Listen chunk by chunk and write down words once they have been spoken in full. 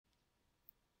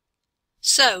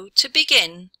So, to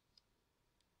begin,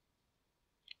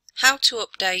 how to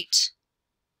update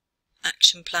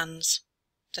action plans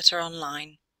that are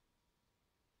online.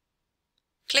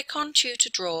 Click on Tutor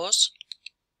Drawers,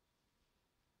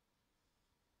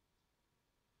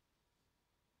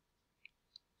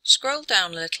 scroll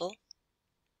down a little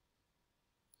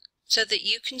so that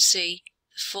you can see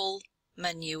the full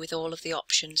menu with all of the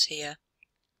options here.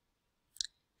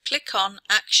 Click on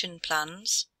Action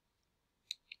Plans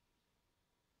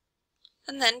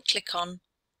and then click on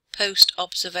Post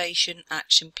Observation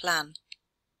Action Plan.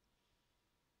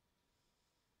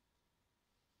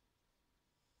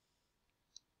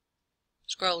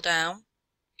 Scroll down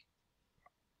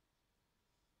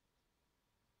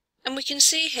and we can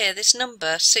see here this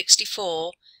number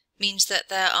 64 means that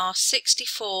there are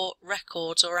 64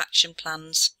 records or action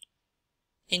plans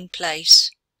in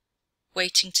place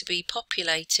waiting to be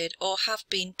populated or have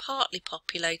been partly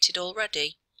populated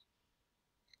already.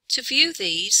 To view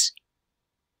these,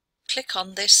 click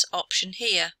on this option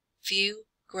here, View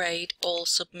Grade All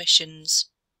Submissions.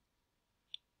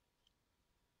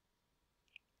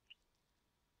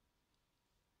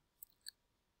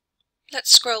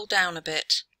 Let's scroll down a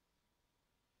bit.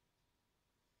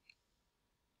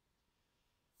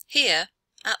 Here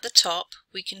at the top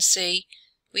we can see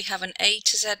we have an A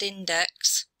to Z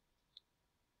index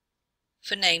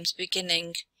for names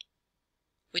beginning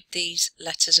with these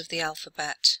letters of the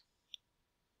alphabet.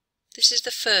 This is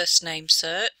the first name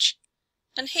search,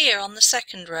 and here on the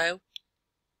second row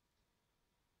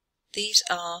these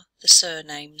are the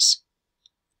surnames.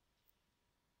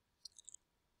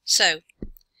 So,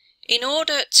 in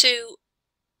order to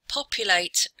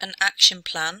populate an action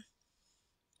plan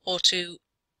or to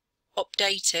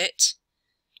update it,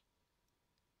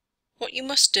 what you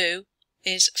must do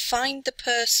is find the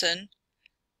person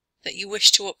that you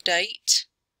wish to update.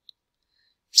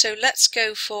 So let's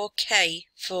go for K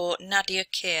for Nadia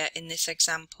Keir in this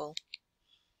example.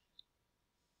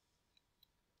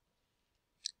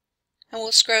 And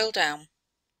we'll scroll down.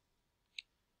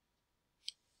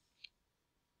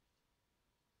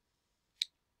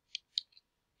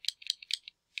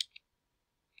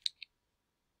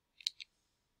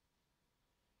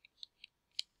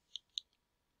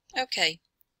 Okay,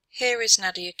 here is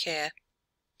Nadia Keir.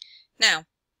 Now,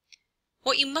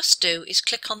 what you must do is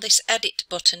click on this Edit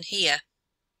button here,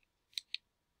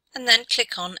 and then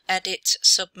click on Edit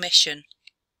Submission,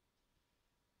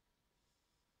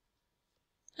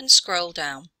 and scroll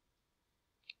down.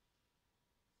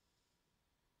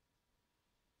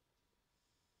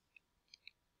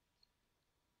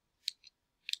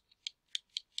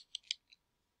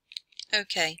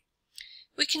 Okay,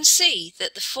 we can see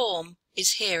that the form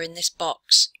is here in this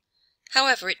box.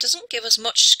 However, it doesn't give us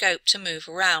much scope to move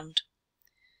around.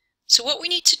 So what we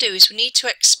need to do is we need to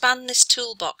expand this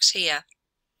toolbox here.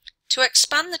 To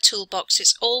expand the toolbox,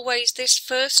 it's always this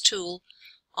first tool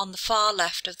on the far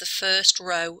left of the first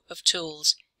row of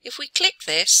tools. If we click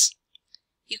this,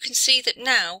 you can see that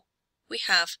now we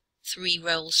have 3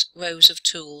 rows of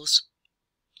tools.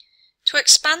 To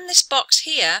expand this box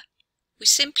here, we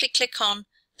simply click on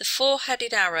the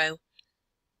 4-headed arrow,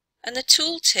 and the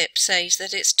tooltip says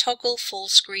that it's toggle full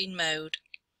screen mode.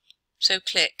 So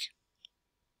click.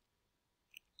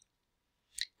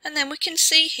 And then we can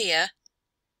see here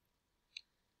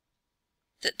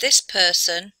that this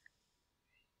person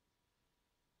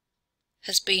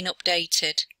has been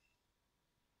updated.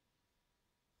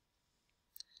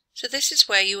 So this is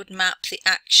where you would map the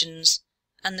actions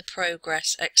and the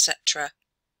progress, etc.,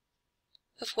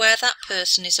 of where that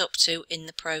person is up to in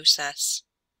the process.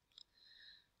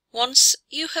 Once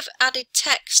you have added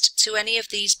text to any of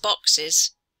these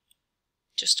boxes,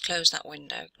 just close that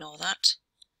window, ignore that,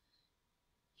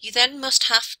 you then must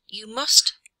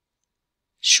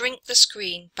shrink the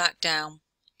screen back down.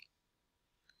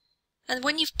 And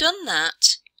when you've done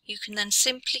that, you can then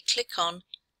simply click on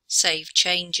Save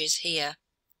Changes here.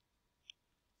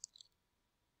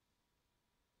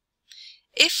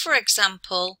 If, for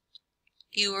example,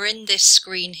 you were in this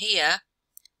screen here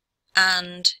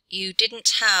and you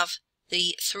didn't have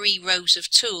the 3 rows of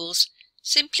tools,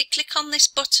 simply click on this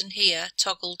button here,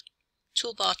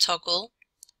 toolbar toggle,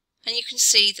 and you can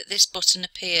see that this button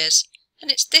appears, and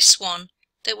it's this one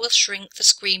that will shrink the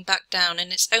screen back down,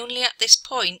 and it's only at this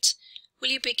point will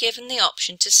you be given the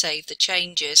option to save the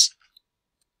changes.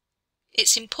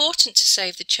 It's important to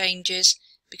save the changes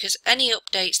because any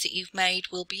updates that you've made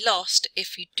will be lost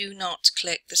if you do not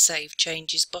click the Save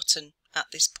Changes button at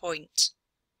this point.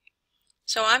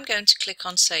 So I'm going to click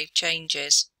on Save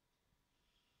Changes.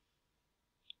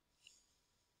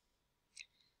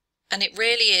 And it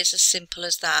really is as simple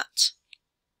as that.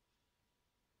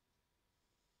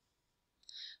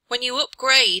 When you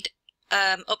update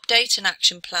an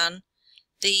action plan,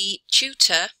 the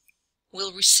tutor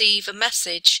will receive a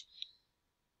message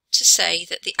to say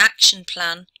that the action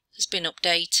plan has been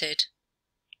updated.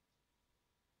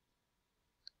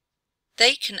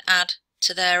 They can add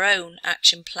to their own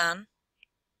action plan,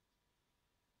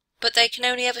 but they can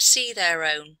only ever see their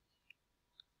own.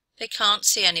 They can't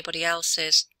see anybody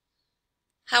else's.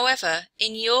 However,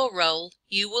 in your role,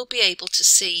 you will be able to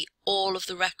see all of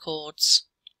the records.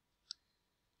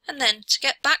 And then to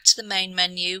get back to the main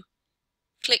menu,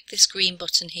 click this green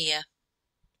button here.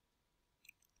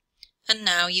 And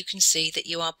now you can see that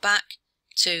you are back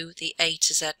to the A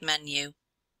to Z menu.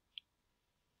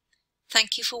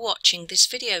 Thank you for watching this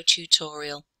video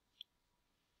tutorial.